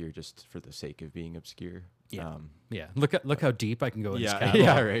obscure just for the sake of being obscure. Yeah. Yeah. Look how deep I can go in this Yeah. catalog.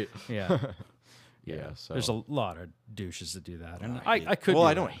 Yeah. Right. Yeah. Yeah. So There's a lot of douches that do that, and hate- I could. Well, do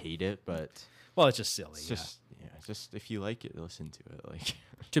I don't that. hate it, but Well, it's just silly. it's just if you like it, listen to it. Like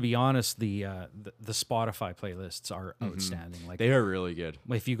To be honest, the Spotify playlists are outstanding. Like they are really good.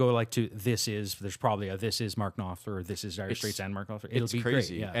 if you go like to there's probably a This Is Mark Knopfler or This Is Dire Straits and Mark Knopfler. It'll It's be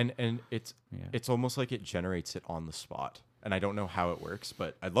crazy, great. Yeah. and it's almost like it generates it on the spot. And I don't know how it works,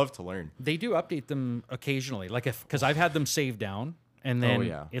 but I'd love to learn. They do update them occasionally, like because I've had them saved down, and then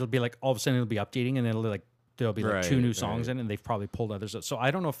yeah. it'll be like all of a sudden it'll be updating, and it'll like there'll be like two Right, new songs right. in, it, and they've probably pulled others out. So I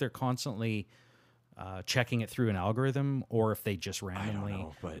don't know if they're constantly checking it through an algorithm or if they just randomly.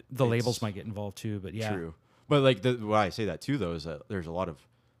 know, but the labels it's might get involved too. But yeah, True. But like why I say that too though is that there's a lot of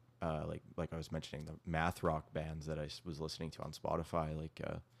like I was mentioning the math rock bands that I was listening to on Spotify, like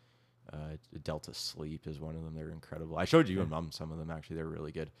Delta Sleep is one of them. They're incredible. I showed you and Mom some of them actually. They're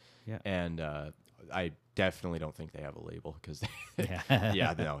really good. Yeah. And I definitely don't think they have a label because Yeah.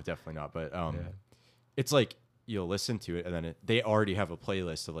 yeah, no, definitely not. But it's like you'll listen to it and then they already have a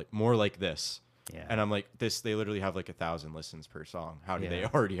playlist of like more like this. Yeah. And I'm like, they literally have like 1,000 listens per song. How do they Yeah.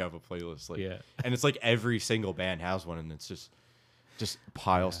 already have a playlist? Like, Yeah. And it's like every single band has one, and it's just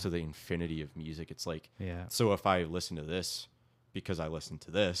piles to the infinity of music. It's like, Yeah. so if I listen to this because I listen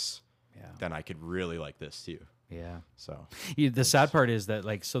to this, Yeah. then I could really like this too. Yeah. So The sad part is that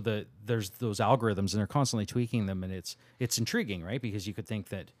like there's those algorithms and they're constantly tweaking them, and it's intriguing, right? Because you could think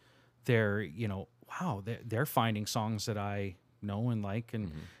that they're wow, they're finding songs that I know and like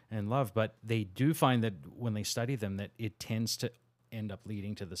and love, but they do find that when they study them that it tends to end up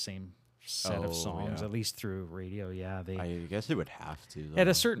leading to the same set Oh, of songs, yeah. at least through radio. Yeah, they I guess it would have to. Though. at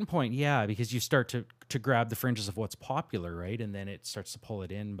a certain point, yeah, because you start to grab the fringes of what's popular, right? And then it starts to pull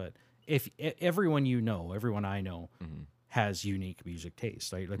it in. But if everyone I know has unique music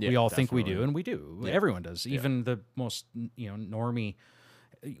taste, right? Like we Yeah, all think we do, definitely. and we do. Yeah. Everyone does. Even the most normie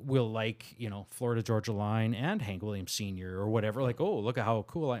will like Florida Georgia Line and Hank Williams Sr. or whatever. Like, oh, look at how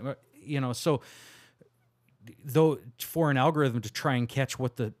cool so. Though for an algorithm to try and catch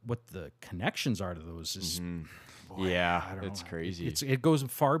what the connections are to those is yeah, I don't it's know. crazy. It goes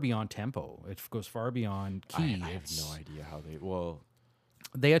far beyond tempo. It goes far beyond key. I have no idea how they. Well,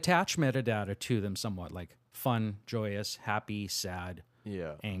 They attach metadata to them somewhat, like fun, joyous, happy, sad,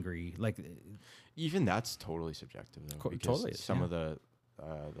 yeah. angry. Like, Even that's totally subjective though. Because totally is, some yeah. of the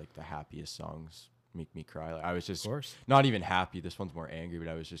like the happiest songs make me cry. Like, I was just course. not even happy. This one's more angry, but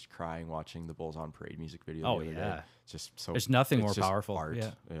I was just crying watching the Bulls on Parade music video. Oh, the other yeah. day. It's just so. There's nothing it's more just powerful. Art.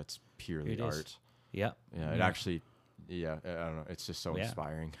 Yeah. It's purely It is. art. yeah, Yeah, it actually. Yeah, I don't know. It's just so Yeah.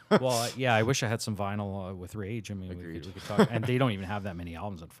 inspiring. Well, yeah, I wish I had some vinyl with Rage. I mean, Agreed. we could talk, and they don't even have that many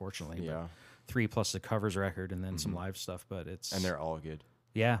albums, unfortunately. But Yeah. 3 plus the covers record and then some live stuff. But it's And they're all good.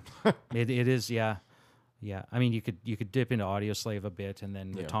 yeah, it is yeah. Yeah, I mean, you could dip into Audio Slave a bit, and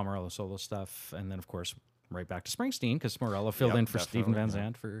then the Yeah. Tom Morello solo stuff, and then of course right back to Springsteen because Morello filled Yep, in for Stephen Van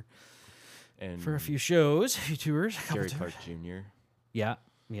definitely, Zandt And for a few shows, a few tours, a couple Gary tours. Clark Jr. Yeah,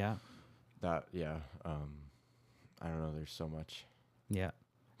 yeah, That I don't know. There's so much. yeah.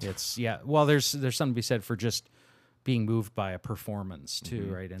 It's Well, there's something to be said for just being moved by a performance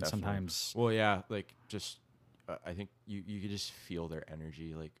too, right? And Definitely. sometimes Well, yeah, like just I think you could just feel their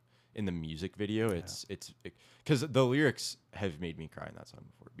energy, like in the music video. It's because the lyrics have made me cry in that song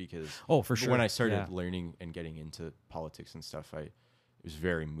before. Because for sure. when I started Yeah. learning and getting into politics and stuff, it was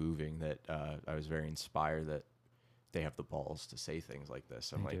very moving. That I was very inspired that they have the balls to say things like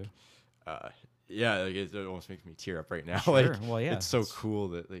this. I'm They like, do. yeah, like it almost makes me tear up right now. Sure. Like, Well, yeah, it's so it's- cool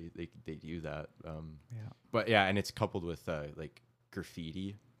that they do that. Yeah. But yeah, and it's coupled with like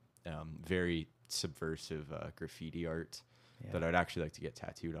graffiti, very subversive graffiti art Yeah. that I'd actually like to get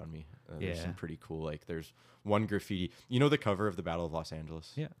tattooed on me. There's Yeah. some pretty cool. Like there's one graffiti. You know the cover of the Battle of Los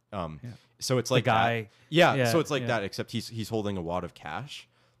Angeles. Yeah. Yeah. Yeah. So it's like guy. That. Yeah, Yeah, So it's like yeah. that, except he's holding a wad of cash.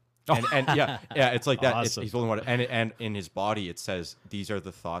 And yeah, it's like that. Awesome. He's holding one, and in his body it says, "These are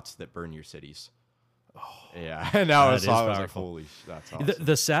the thoughts that burn your cities." Yeah, and now I that was is like, powerful. "Holy, that's awesome."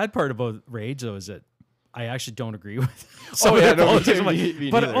 The sad part about Rage though is that I actually don't agree with some Oh, of yeah, their no, politics. I'm me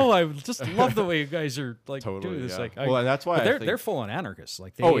but neither. I just love the way you guys are like Totally, doing this. yeah. Like, Well, and that's why but I they're think- full on anarchists.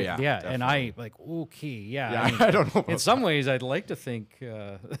 Like, they, Oh, yeah, and I definitely. like okay, yeah. Yeah, I, mean, I don't know in about some ways, I'd like to think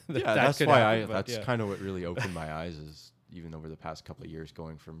yeah, that that's could why happen, but that's yeah. kind of what really opened my eyes is even over the past couple of years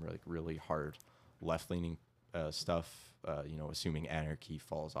going from like really hard left leaning stuff assuming anarchy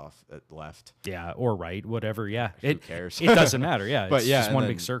falls off at left. Yeah, or right, whatever. Yeah, Who cares? It doesn't matter. Yeah, But it's yeah, just and one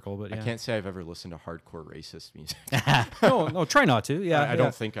then big circle. But yeah. I can't say I've ever listened to hardcore racist music. no, try not to. Yeah, I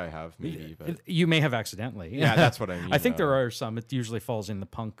don't think I have, maybe, but you may have accidentally. yeah, that's what I mean. I think there are some. It usually falls in the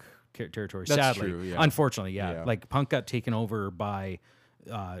punk territory. That's sadly, true, yeah. unfortunately, yeah. Yeah. Like punk got taken over by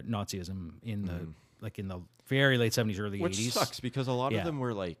Nazism in the in the very late 70s, early Which 80s. sucks because a lot Yeah. of them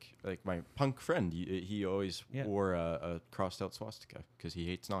were like my punk friend. He always Yeah. wore a crossed out swastika because he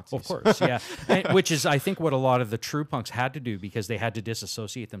hates Nazis. Of course, yeah. Which is, I think, what a lot of the true punks had to do because they had to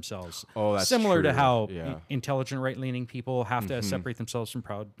disassociate themselves. Oh, that's similar to true, how yeah. intelligent right-leaning people have to separate themselves from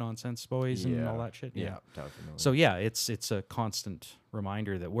proud nonsense boys and all that shit. Yeah, definitely. So yeah, it's a constant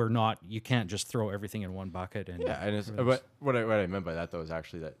reminder that we're not. You can't just throw everything in one bucket. And yeah, and but what I meant by that though is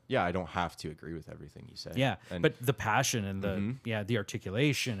actually that I don't have to agree with everything you say. yeah, and but the passion and the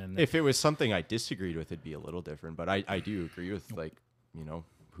articulation and the, if it was something I disagreed with, it'd be a little different. But I do agree with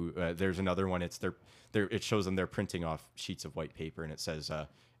who there's another one. It's it shows them they're printing off sheets of white paper and it says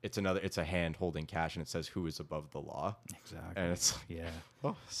it's a hand holding cash and it says who is above the law. exactly. And it's like, Yeah.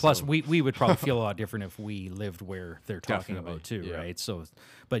 oh, Plus, so- we would probably feel a lot different if we lived where they're talking Definitely, about too, yeah. right? So,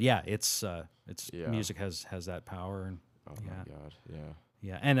 but yeah, it's Yeah. music has that power, and oh yeah, my god, yeah.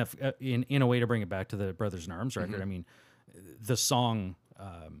 yeah. And if in a way to bring it back to the Brothers in Arms record, I mean, the song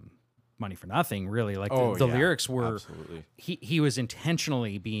 "Money for Nothing" really like the yeah, lyrics were absolutely. he was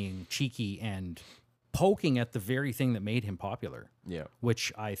intentionally being cheeky and poking at the very thing that made him popular. Yeah.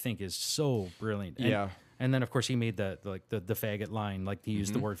 Which I think is so brilliant. And, Yeah. And then of course he made the faggot line, like he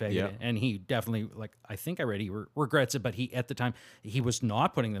used the word faggot, Yeah. and he definitely I think I read he regrets it, but he at the time he was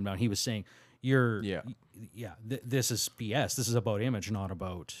not putting them down. He was saying this is BS. This is about image, not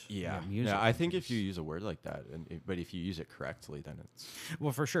about music. Yeah, I think if you use a word like that, but if you use it correctly, then it's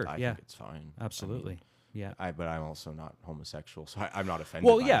Well, for sure, I yeah, think it's fine. absolutely, yeah. But I'm also not homosexual, so I'm not offended.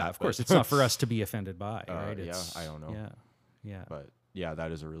 Well, by yeah, that, of course, but- it's not for us to be offended by, right? yeah, It's, I don't know. Yeah, yeah. But yeah,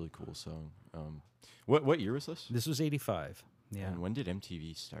 that is a really cool song. What year was this? This was 85. Yeah, And when did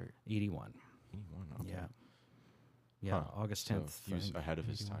MTV start? 81. 81. Okay. Yeah. Yeah, Huh. August So 10th. he was I think, ahead of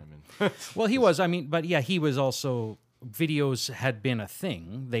his 81. time. And Well, he was. I mean, but yeah, he was also. Videos had been a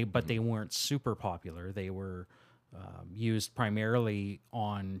thing. They weren't super popular. They were used primarily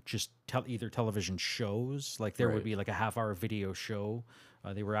on just either television shows. Like there would Right. be like a half-hour video show.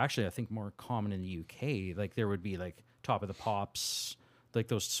 They were actually, I think, more common in the UK. Like there would be like Top of the Pops, like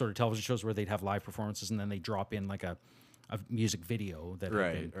those sort of television shows where they'd have live performances and then they drop in like a music video that had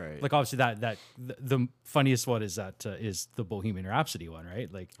Right, been- right. like obviously the funniest one is is the Bohemian Rhapsody one,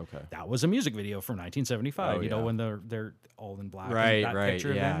 right? Like Okay. that was a music video from 1975. Oh, you know, yeah. when they're all in black, and Right, that right,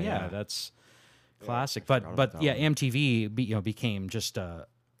 picture of yeah, them. Yeah, yeah. that's classic. forgot But about yeah, that one. MTV became just a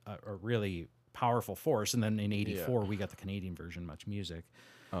really powerful force, and then in '84 we got the Canadian version, Much Music,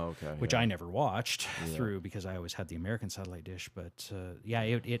 oh, okay. which yeah. I never watched through because I always had the American satellite dish. But yeah,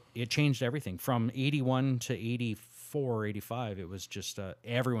 it changed everything from 81 to 84, 85. It was just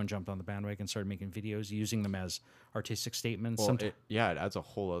everyone jumped on the bandwagon and started making videos, using them as artistic statements. Well, Sometimes, it adds a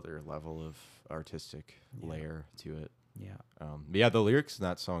whole other level of artistic layer to it. yeah. But yeah, the lyrics in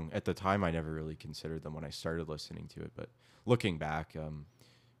that song at the time I never really considered them when I started listening to it, but looking back,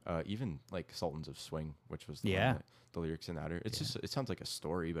 even like Sultans of Swing, which was the one Yeah. that the lyrics in that are, it's just it sounds like a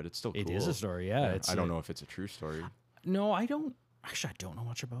story, but it's still It cool. is a story, yeah. I don't know if it's a true story. No, I don't. Actually, I don't know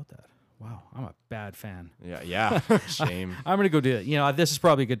much about that. Wow, I'm a bad fan. Yeah, shame. I'm gonna go do it. You know, this is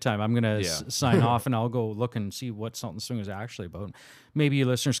probably a good time. I'm gonna Yeah. sign off, and I'll go look and see what Sultan Swing is actually about. Maybe you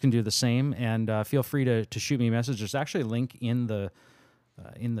listeners can do the same, and feel free to shoot me a message. There's actually a link in the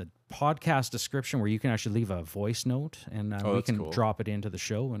podcast description where you can actually leave a voice note, and we that's can cool. drop it into the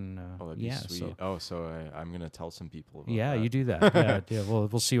show. And Oh, that'd be yeah, sweet. so So I'm gonna tell some people. About yeah, that. you do that. Yeah. We'll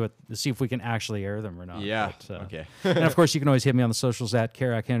see if we can actually air them or not. Yeah. But, Okay. and of course, you can always hit me on the socials at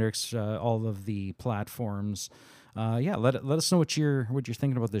Karak Hendricks, all of the platforms. Yeah, let us know what you're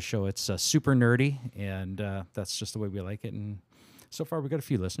thinking about this show. It's super nerdy, and that's just the way we like it. And so far, we got a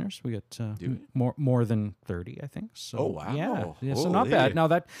few listeners. We got more than 30, I think. So Oh, wow. yeah. So not bad. Holy. Now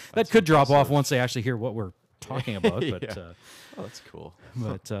that could drop off once they actually hear what we're talking about. But Yeah. Oh, that's cool.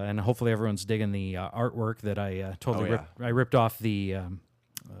 and hopefully everyone's digging the artwork that I totally Oh, yeah. ripped off the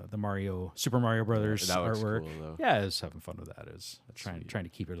Super Mario Brothers that looks artwork. cool, though. Yeah, I was having fun with that. Is trying to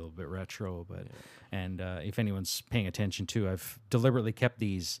keep it a little bit retro, but and if anyone's paying attention to, I've deliberately kept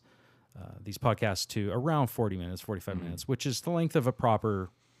these podcasts to around 40 minutes, 45 minutes, which is the length of a proper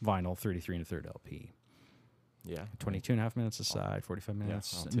vinyl 33 1/3 LP. Yeah. 22 and a half minutes aside, 45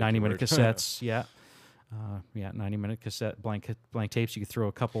 minutes, I'll take 90 your minute word. cassettes. Yeah. 90-minute cassette blank tapes. You could throw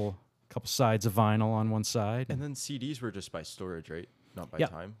a couple couple sides of vinyl on one side. And then CDs were just by storage, right? Not by Yeah.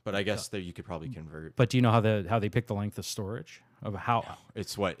 time. But I guess there you could probably convert. But do you know how they pick the length of storage of how?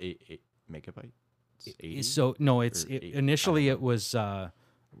 It's what, 8 megabytes? 80? So no, it's Or eight- initially it was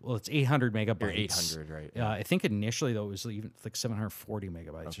it's 800 megabytes. Or 800, right? I think initially though it was even like 740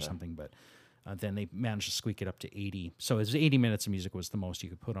 megabytes or Okay. something, but then they managed to squeak it up to 80. So it was 80 minutes of music was the most you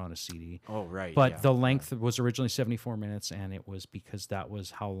could put on a CD. Oh, right. But yeah, the yeah. length was originally 74 minutes, and it was because that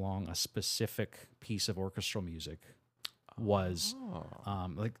was how long a specific piece of orchestral music was. Oh.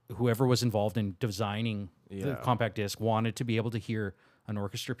 Like whoever was involved in designing the Yeah. compact disc wanted to be able to hear an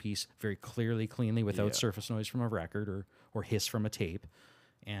orchestra piece very clearly, cleanly, without Yeah. surface noise from a record or hiss from a tape.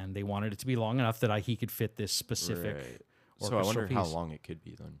 And they wanted it to be long enough that he could fit this specific Right. orchestral So I wonder piece. how long it could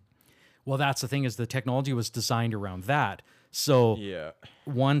be then. Well, that's the thing is the technology was designed around that. So Yeah.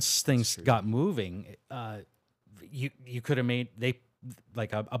 once things got moving, you could have made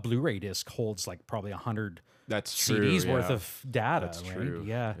like a Blu-ray disc holds like probably 100 That's true. CDs worth yeah. of data, That's right? true.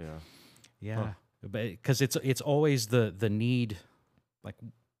 Yeah, Yeah. yeah. But because it's always the need, like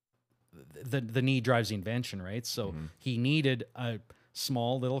the need drives the invention, right? So he needed a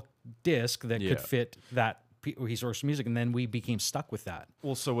small little disc that Yeah. could fit that piece of music, and then we became stuck with that.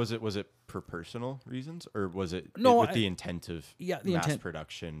 Well, so was it for personal reasons, or was it No, with the intent of yeah, the mass intent-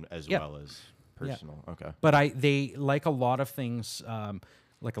 production as Yeah. well as personal? Okay. But they like a lot of things, on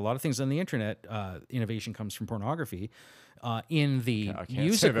the internet. Innovation comes from pornography. In the I can't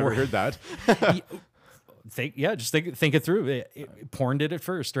music say I've ever world, heard that. just think it through. Porn did it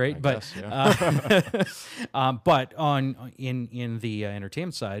first, right? But guess, yeah. but in the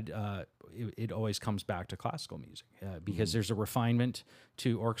entertainment side, it always comes back to classical music because there's a refinement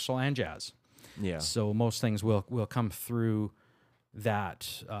to orchestral and jazz. Yeah. So most things will come through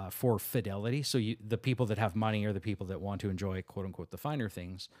that for fidelity. So the people that have money are the people that want to enjoy quote unquote the finer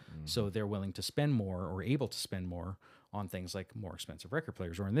things. So they're willing to spend more or able to spend more on things like more expensive record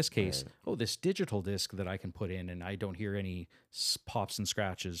players, or in this case, this digital disc that I can put in and I don't hear any pops and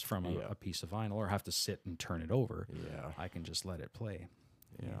scratches from a piece of vinyl or have to sit and turn it over. Yeah. I can just let it play.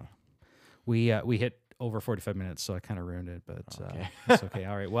 Yeah. We hit over 45 minutes, so I kind of ruined it, but it's okay.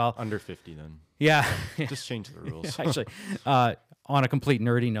 All right. Well, Under 50 then. yeah. Just change the rules. Actually, on a complete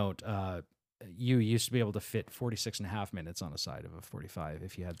nerdy note, you used to be able to fit 46 and a half minutes on a side of a 45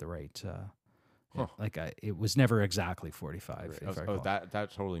 if you had the right. It was never exactly 45. If I recall. that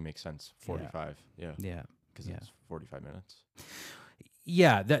totally makes sense. 45. Yeah. Yeah. Because it's 45 minutes.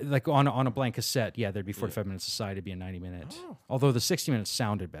 Yeah, that like on a blank cassette, there'd be 45 minutes aside. It'd be a 90-minute. Although the 60 minutes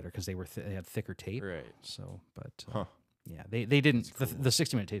sounded better because they had thicker tape. Right. So, but yeah, they didn't. The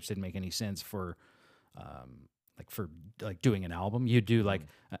 60-minute tapes didn't make any sense for doing an album. You'd do like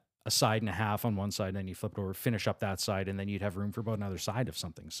a side and a half on one side, and then you flip it over, finish up that side, and then you'd have room for about another side of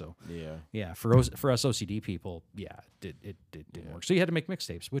something. So Yeah. for us OCD people, it didn't work. So you had to make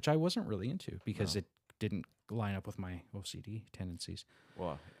mixtapes, which I wasn't really into because it didn't line up with my OCD tendencies.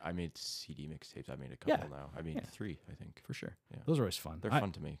 Well, I made CD mixtapes. I made a couple now. I made 3, I think. For sure. Yeah. Those are always fun. They're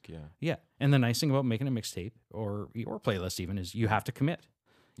fun to make, yeah. Yeah. And the nice thing about making a mixtape or playlist even is you have to commit.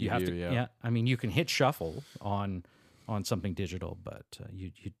 You have to. yeah. I mean, you can hit shuffle on something digital, but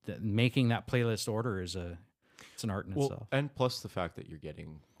making that playlist order it's an art in itself. And plus the fact that you're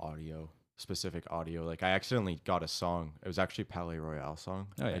getting specific audio. Like I accidentally got a song. It was actually a Palais Royale song.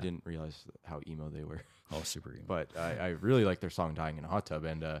 Oh, yeah. I didn't realize how emo they were. Oh, super emo. But I really like their song "Dying in a Hot Tub,"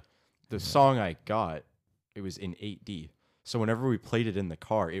 and the song I got, it was in 8D. So whenever we played it in the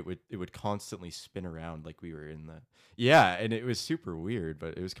car, it would constantly spin around like we were in the and it was super weird,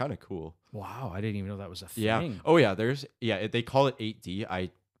 but it was kind of cool. Wow, I didn't even know that was a thing. Yeah. Oh yeah. They call it 8D.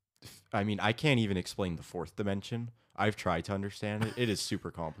 I mean, I can't even explain the fourth dimension. I've tried to understand it. It is super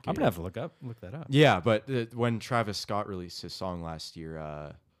complicated. I'm gonna have to look that up. Yeah, but when Travis Scott released his song last year,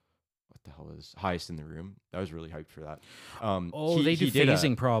 what the hell is Highest in the Room? I was really hyped for that. They do did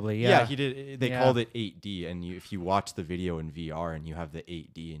phasing probably. Yeah. Yeah, he did. They called it 8D, and if you watch the video in VR and you have the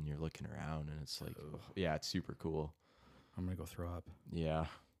 8D and you're looking around, and it's like, it's super cool. I'm gonna go throw up. Yeah.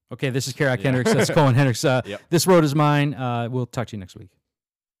 Okay, this is Karak Hendricks. That's Colin Hendricks. This road is mine. We'll talk to you next week.